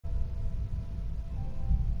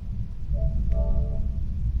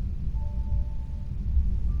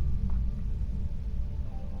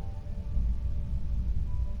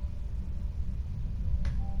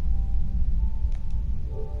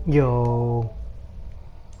Yo.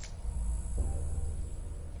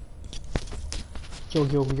 Yo,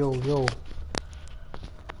 yo, yo, yo.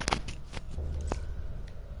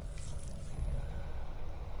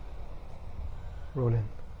 Rolling.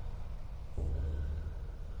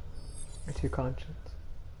 It's your conscience.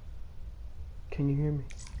 Can you hear me?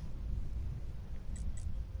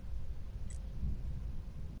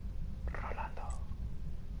 Rolando.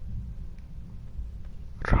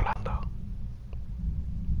 Rolando.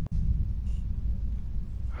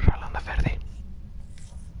 Rolando Verde.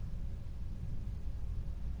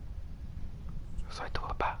 Soy tu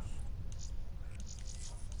papá.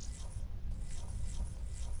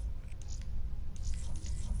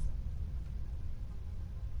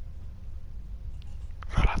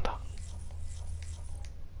 Rolando.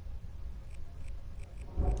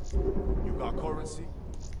 You got currency?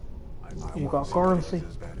 You got currency?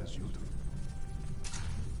 As bad as you do.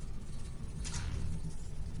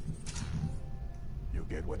 You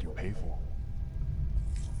get what you pay for.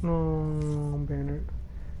 No, Bernard.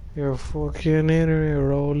 You're fucking internet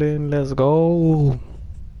rolling. Let's go.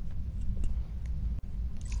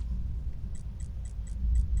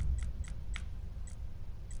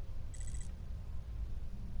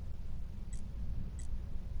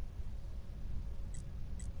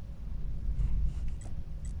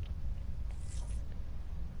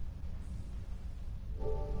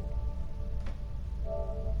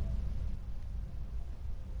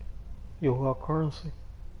 You got currency?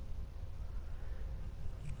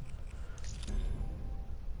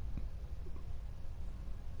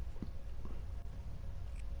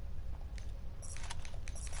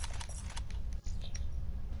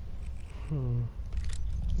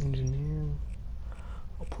 Engineer.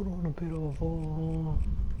 I'll put on a bit of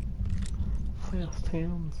fast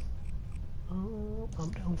hands.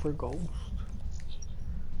 I'm down for ghost.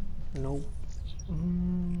 Nope.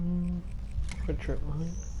 Quick trip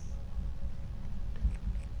line.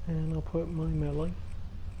 And I'll put my melee.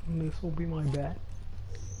 And this will be my bat.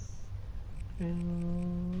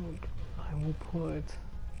 And I will put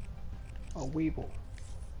a weevil.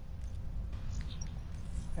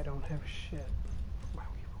 I don't have shit for my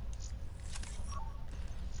weevil.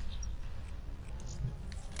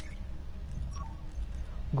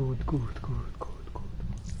 Good, good, good, good, good.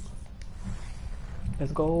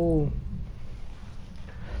 Let's go.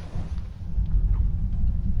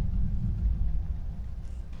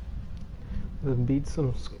 Let's beat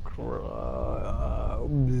some scrubs.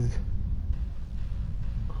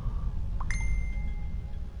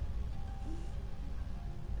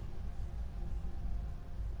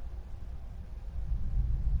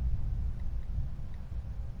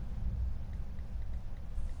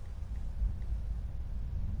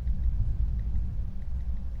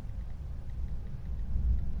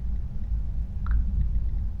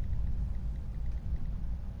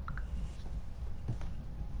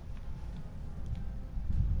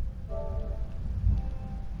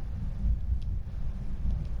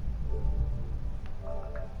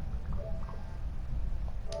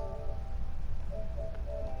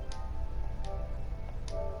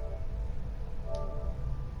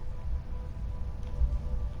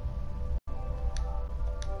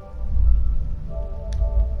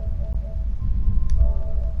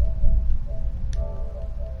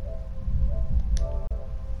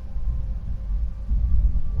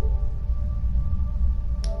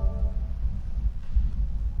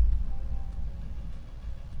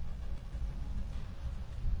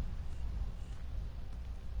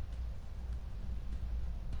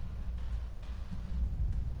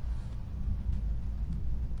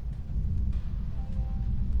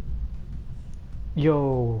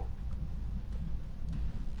 Yo.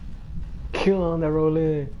 Kill on that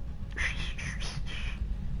roller.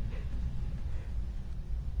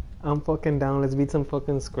 I'm fucking down. Let's beat some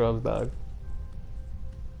fucking scrubs, dog.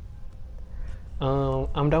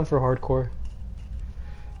 I'm down for hardcore.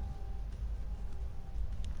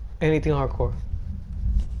 Anything hardcore.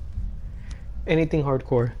 Anything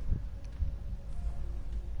hardcore.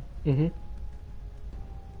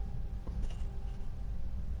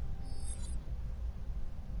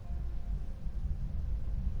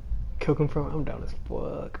 Kill confirm. I'm down as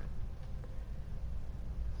fuck.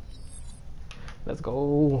 Let's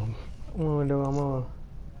go. I'm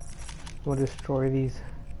gonna destroy these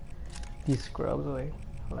scrubs. Like,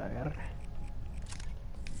 la verga.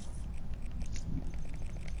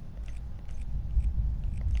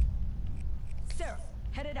 Sarah,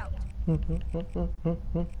 headed out.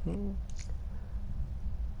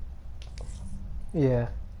 Yeah.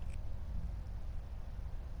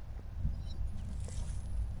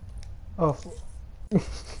 Oh.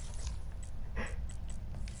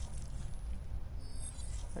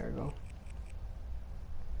 There we go.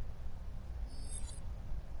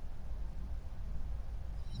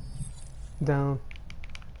 Down.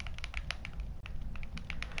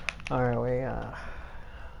 Alright, wait, I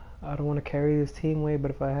don't want to carry this team, way, but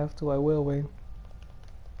if I have to, I will, way.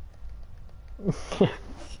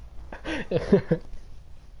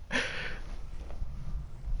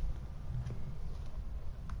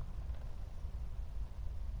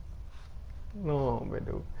 No, but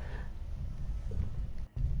dude.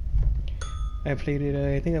 I played it,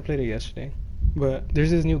 I think I played it yesterday. But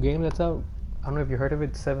there's this new game that's out. I don't know if you heard of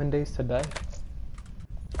it, 7 Days to Die.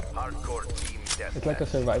 Hardcore team deathmatch. It's like a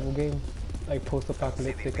survival game, like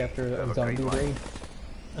post-apocalyptic after a zombie raid,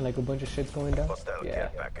 and like a bunch of shit's going down. Hostile Yeah,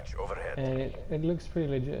 care package overhead. and it looks pretty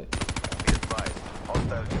legit. Be advised,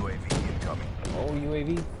 hostile UAV incoming. Oh,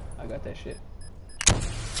 UAV, I got that shit.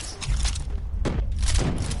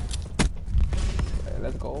 Alright,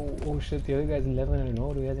 let's go. Oh shit, the other guy's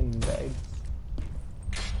 11-0, he hasn't even died.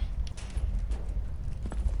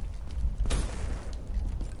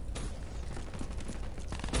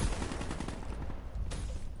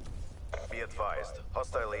 Be advised,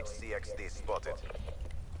 hostile HCXD spotted.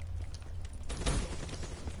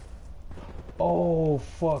 Oh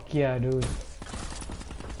fuck yeah, dude.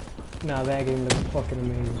 Nah, that game looks fucking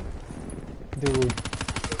amazing. Dude.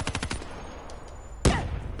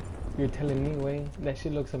 You're telling me, Wayne? That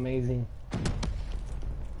shit looks amazing.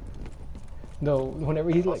 Though, whenever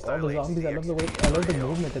he's like all the zombies, I love the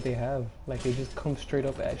movement that they have. Like they just come straight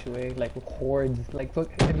up at you, eh? Like hordes. Like, look,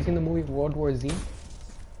 have you seen the movie World War Z?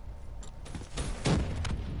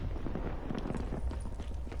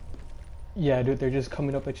 Yeah, dude, they're just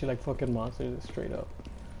coming up at you like fucking monsters, straight up.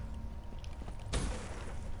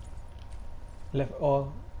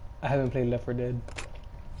 Oh, I haven't played Left 4 Dead.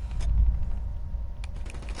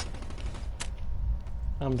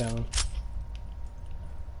 I'm down.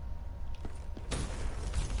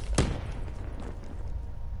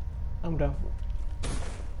 I'm down.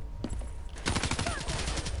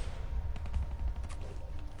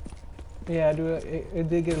 Yeah, dude, it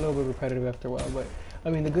did get a little bit repetitive after a while, but I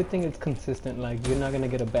mean, the good thing is consistent. Like, you're not gonna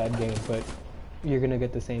get a bad game, but you're gonna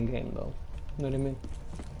get the same game, though. You know what I mean?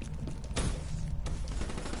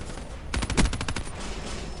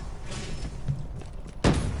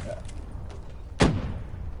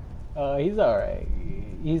 He's alright.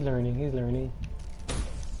 He's learning. He's learning.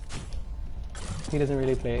 He doesn't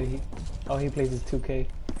really play it. All he plays is 2K.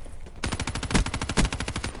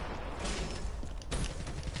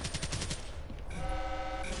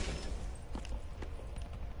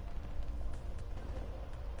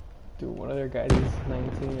 Dude, one of their guys is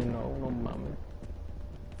 19 no mama.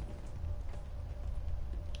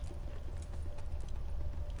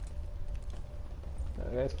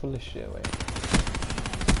 That guy's full of shit, wait.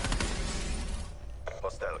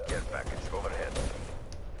 Hostile care package overhead.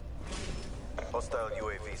 Hostile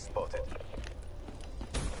UAV spotted.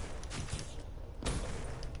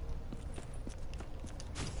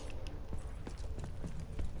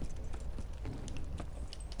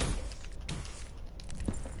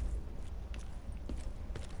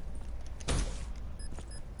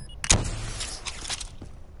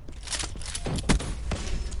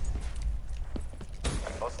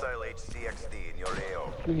 Hostile HCXD in your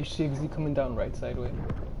AO. Look at Shigsy coming down right sideway.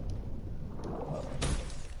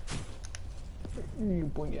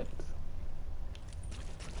 You puñet.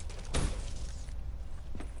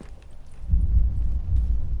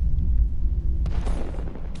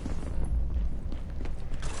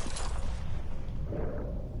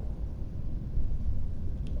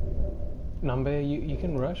 Nambe, you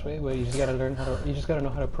can rush, wait, but you just gotta learn how to. You just gotta know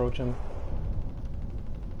how to approach him.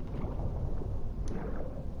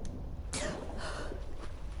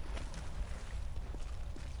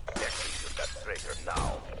 Execute that traitor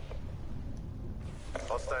now.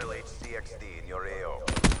 Hostile HCXD in your AO.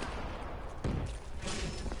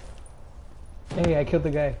 Hey, I killed the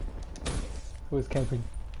guy who was camping.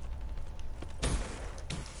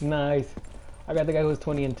 Nice. I got the guy who was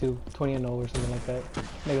 20-2, 20-0 or something like that.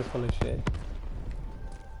 Niggas full of shit.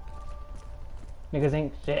 Niggas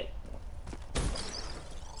ain't shit.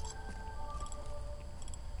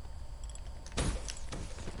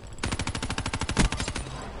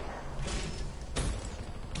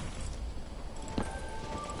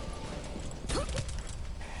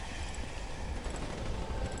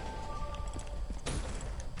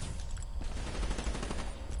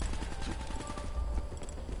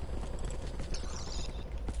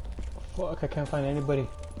 Fuck, I can't find anybody.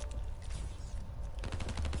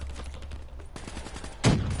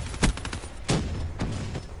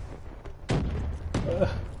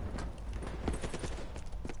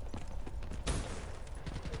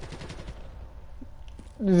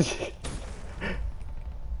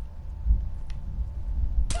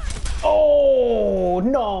 Oh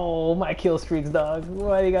no, my kill streaks, dog.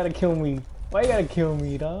 Why you gotta kill me? Why you gotta kill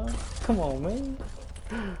me, dog? Come on, man.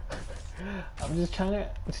 I'm just trying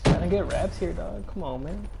to get raps here, dog. Come on,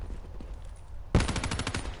 man.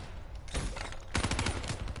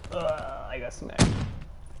 I got smacked.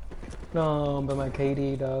 No, but my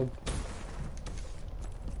KD, dog.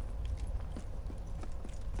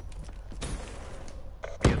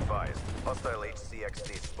 Be advised. Hostile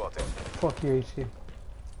HCXD spotted. Fuck your HC.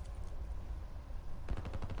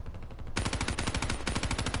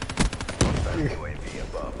 Hostile UAV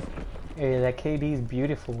above. Hey, that KD is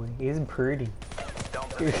beautiful. He's pretty. Down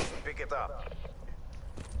the list. Pick it up.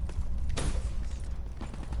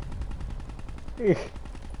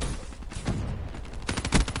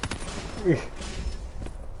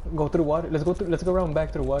 Go through the water. Let's go around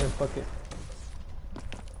back to the water. Fuck it.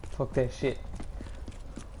 Fuck that shit.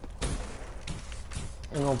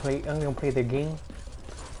 I'm gonna play the game.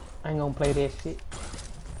 I ain't gonna play that shit.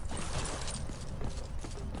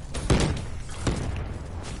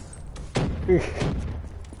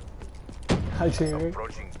 How'd you hear?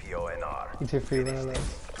 Approaching PONR. You took free run.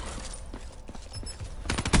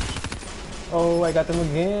 Oh, I got them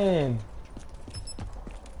again.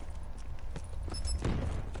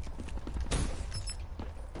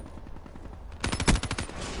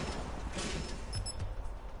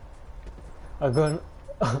 I got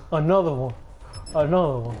another one.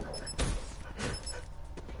 Another one.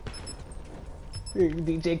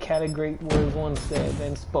 DJ Catagreat words once said,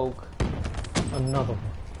 then spoke. Another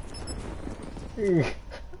one.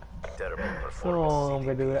 Terrible performance. Oh, I'm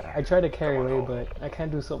gonna do it. I try to carry away, but I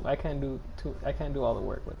can't do so. I can't do all the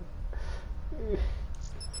work with it.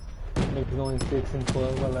 Make going 6 and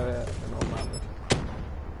 12. I love that. No mama.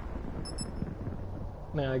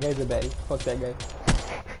 Nah, that guy's a baddie. Fuck that guy.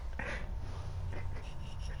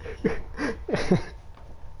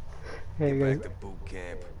 Hey guys, Back to boot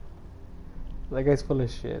camp. that guy's full of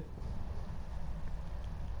shit.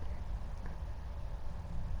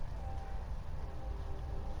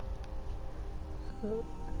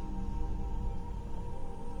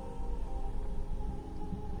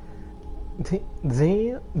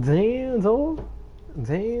 Damn, though.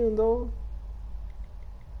 Damn, though.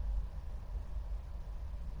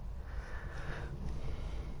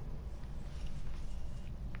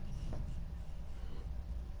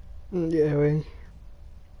 Yeah, way.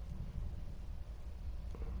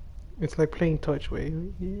 It's like playing touch, way.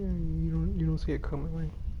 Yeah, you don't see it coming, way.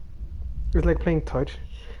 It's like playing touch.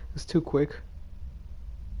 It's too quick.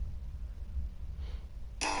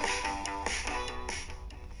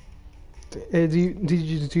 Do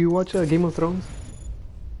you watch Game of Thrones?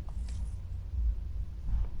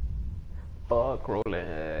 Fuck,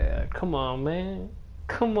 Roland. Come on, man.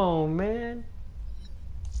 Come on, man.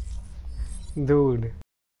 Dude.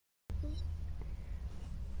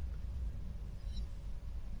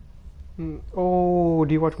 Oh,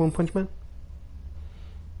 do you watch One Punch Man?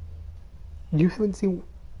 You haven't seen.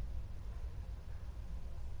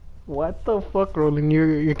 What the fuck, Roland?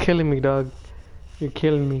 You're killing me, dog. You're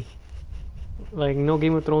killing me. Like, no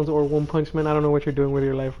Game of Thrones or One Punch Man. I don't know what you're doing with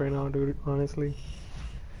your life right now, dude. Honestly.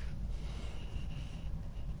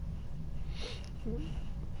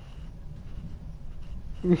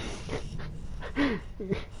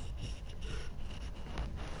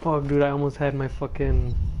 Fuck, dude. I almost had my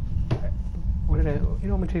fucking. What did I? You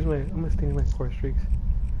know, I'm gonna change my score streaks.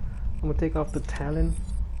 I'm gonna take off the Talon.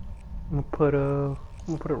 I'm gonna put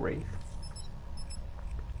a Wraith.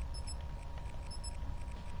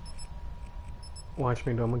 Watch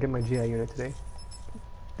me, though. I'm gonna get my GI unit today.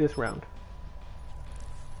 This round.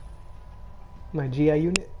 My GI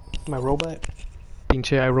unit, my robot,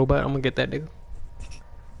 pinche AI robot. I'm gonna get that nigga.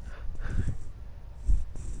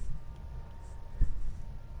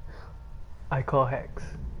 I call Hex.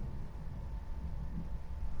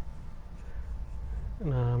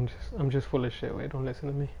 Nah, I'm just full of shit. Wait, don't listen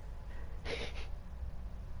to me.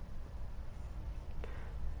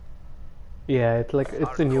 Yeah,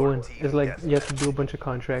 it's a new one. It's like you have to do a bunch of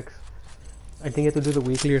contracts. I think you have to do the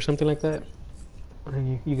weekly or something like that, and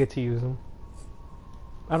then you get to use them.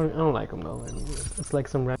 I don't like them though. It's like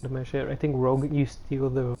some random ass shit. I think Rogue, you steal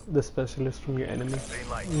the specialist from your enemy.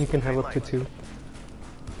 You can have up to 2.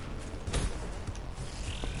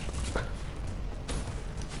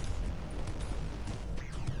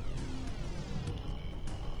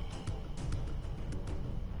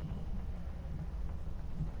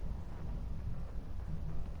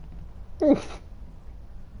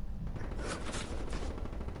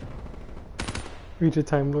 Reach a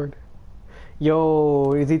Time Lord.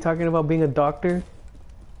 Yo, is he talking about being a doctor?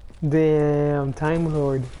 Damn, Time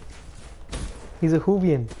Lord. He's a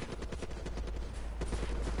Whovian.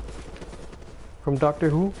 From Doctor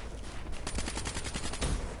Who?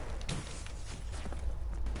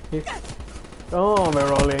 Yeah. Oh, man,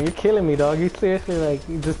 Roland, you're killing me, dog. You seriously, like,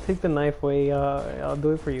 you just take the knife away. I'll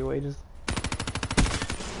do it for you. Wait, just.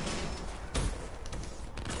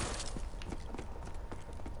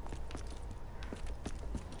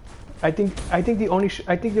 I think the only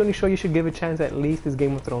show you should give a chance at least is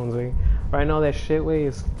Game of Thrones. Way right now that shit way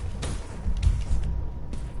is.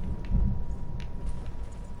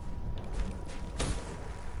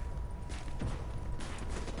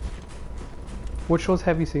 What shows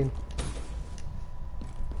have you seen?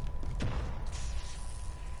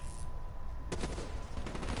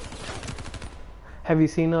 Have you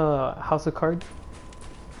seen House of Cards?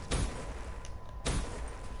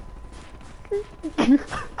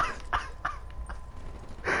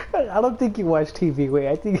 I don't think you watch TV. Wait,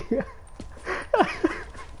 I think.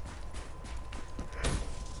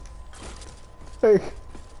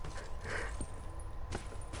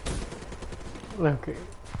 Okay.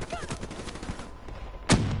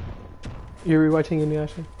 You're rewatching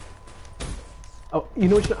Inuyasha? Oh, you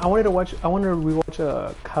know what? I wanted to watch. I wanted to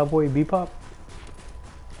rewatch Cowboy Bebop.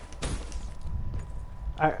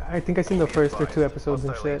 I think I seen the first or 2 episodes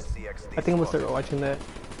and shit. I think I'm gonna start watching that.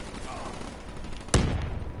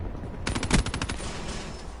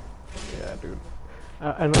 Yeah, dude.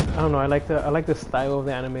 I don't know. I like the style of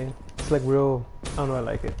the anime. It's like real. I don't know. I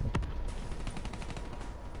like it.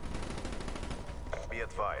 Be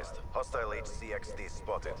advised. Hostile HCXD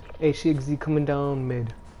spotted. HCXD coming down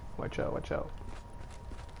mid. Watch out. Watch out.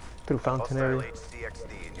 Through Fountain Hostile area.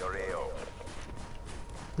 HCXD in your AO.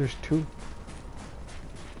 There's 2.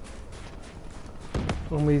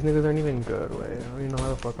 Oh, these niggas aren't even good. Wait, I don't even know how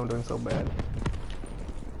the fuck I'm doing so bad.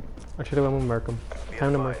 I should have went with Merkham.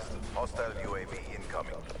 Time to Merc. Hostile UAV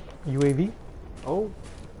incoming. UAV? Oh.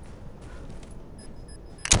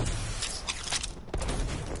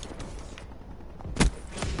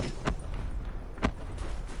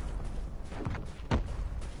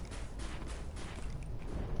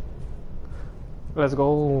 Let's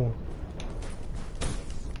go.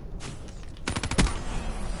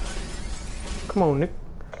 Come on, Nick.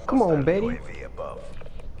 Come on, Betty. UAV above.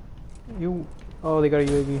 You. Oh, they got a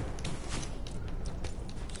UAV.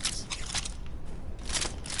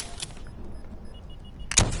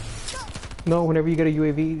 No, whenever you get a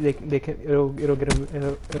UAV, they can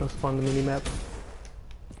it'll spawn the mini map.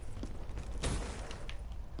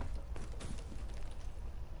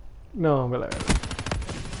 No, but like,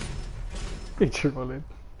 it's your bullet.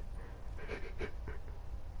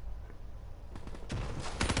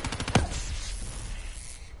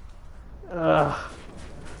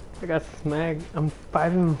 I got smacked. I'm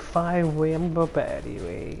 5-5. Wait, I'm a baddie.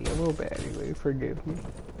 Wait, I'm a baddie. Wait, forgive me.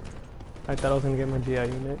 I thought I was gonna get my GI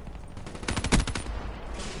unit.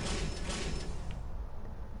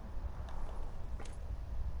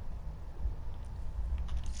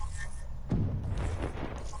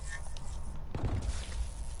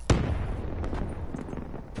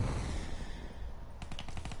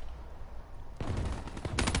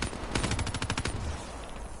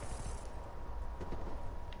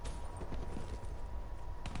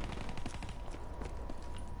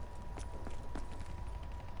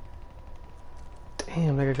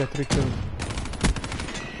 Damn, like I got 3 kills.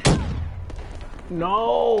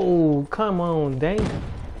 No, come on, dang.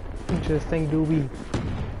 Interesting, doobie.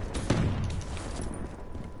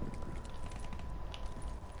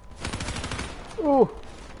 Oh.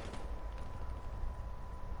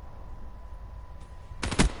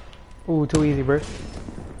 Ooh, too easy, bro.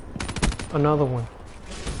 Another one.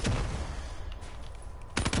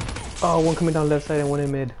 Oh, one coming down left side and one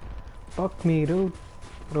in mid. Fuck me, dude.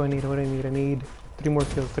 What do I need? What do I need? I need 3 more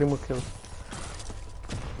kills. 3 more kills.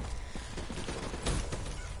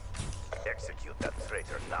 Execute that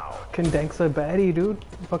traitor now. Fucking Dank's a baddie, dude.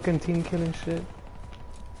 Fucking team killing shit.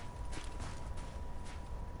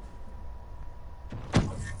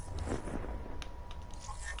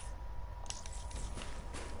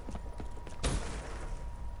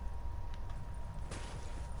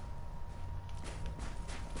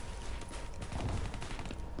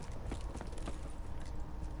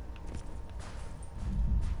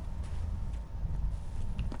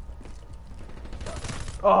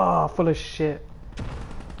 Oh, full of shit.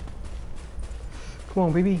 Come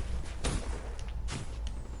on, baby.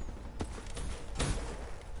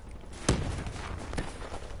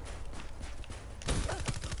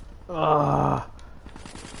 Ah.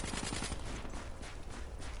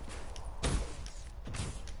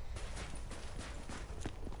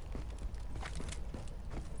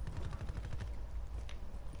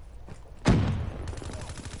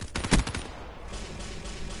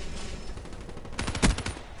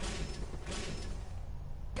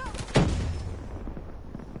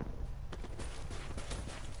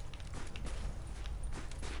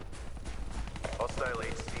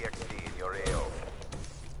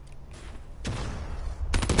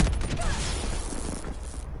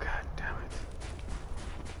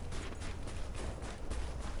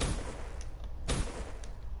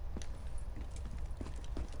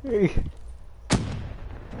 Oh,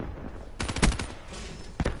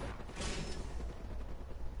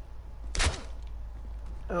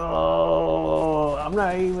 I'm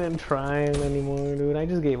not even trying anymore, dude. I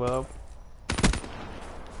just gave up.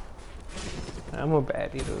 I'm a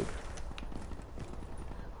baddie, dude.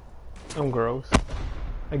 I'm gross.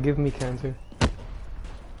 Give me cancer.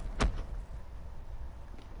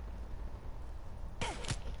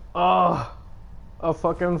 Oh, a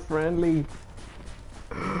fucking friendly.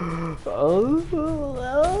 Oh,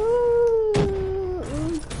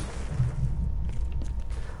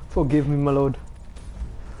 forgive me, my lord.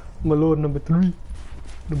 My lord, number 3.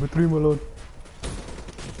 Number 3, my lord.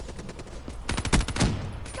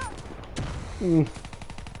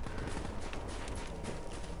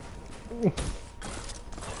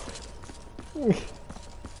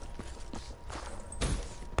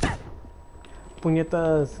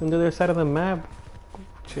 Puñetas, on the other side of the map.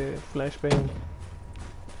 Shit, flashbang.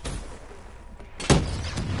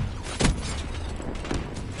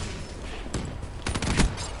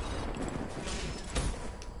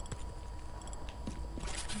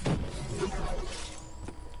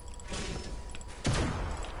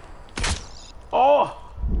 Oh!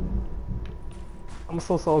 I'm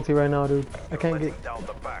so salty right now, dude. I can't get. Down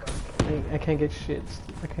the back. I can't get shit.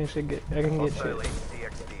 I can get shit. Hostile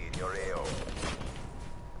HCXD in your AO.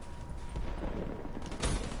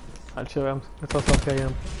 I'll chill. That's how salty I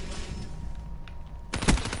am.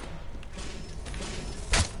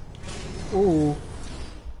 Ooh.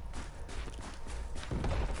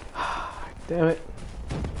 Damn it.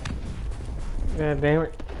 God damn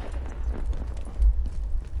it.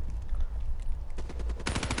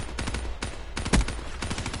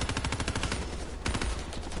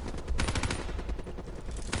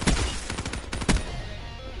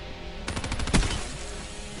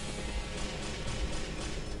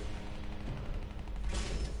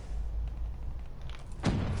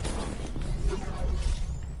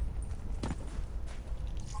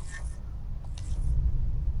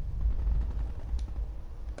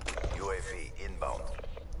 UAV inbound.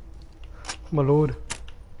 My lord.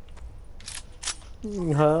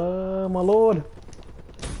 My lord.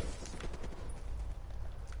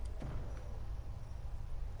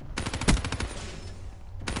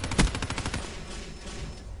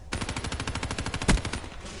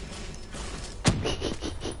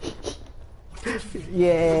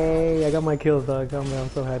 Yay! I got my kills, dog. I'm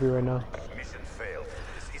so happy right now. Mission failed.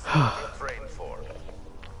 This isn't what you trained for.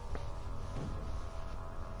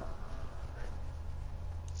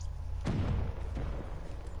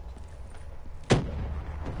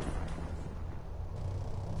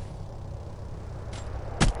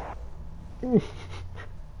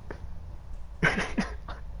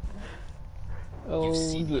 Oh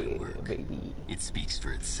seen my yeah, work. baby. It speaks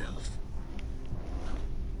for itself.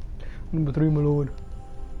 Number 3, my lord.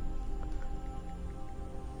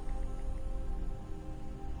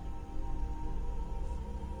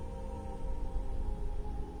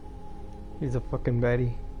 He's a fucking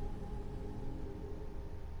baddie.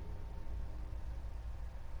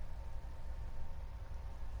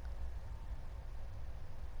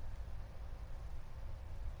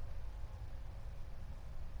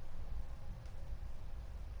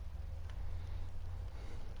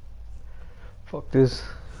 Fuck this.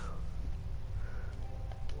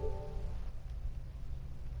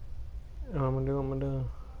 I'm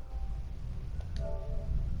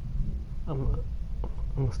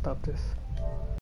gonna stop this.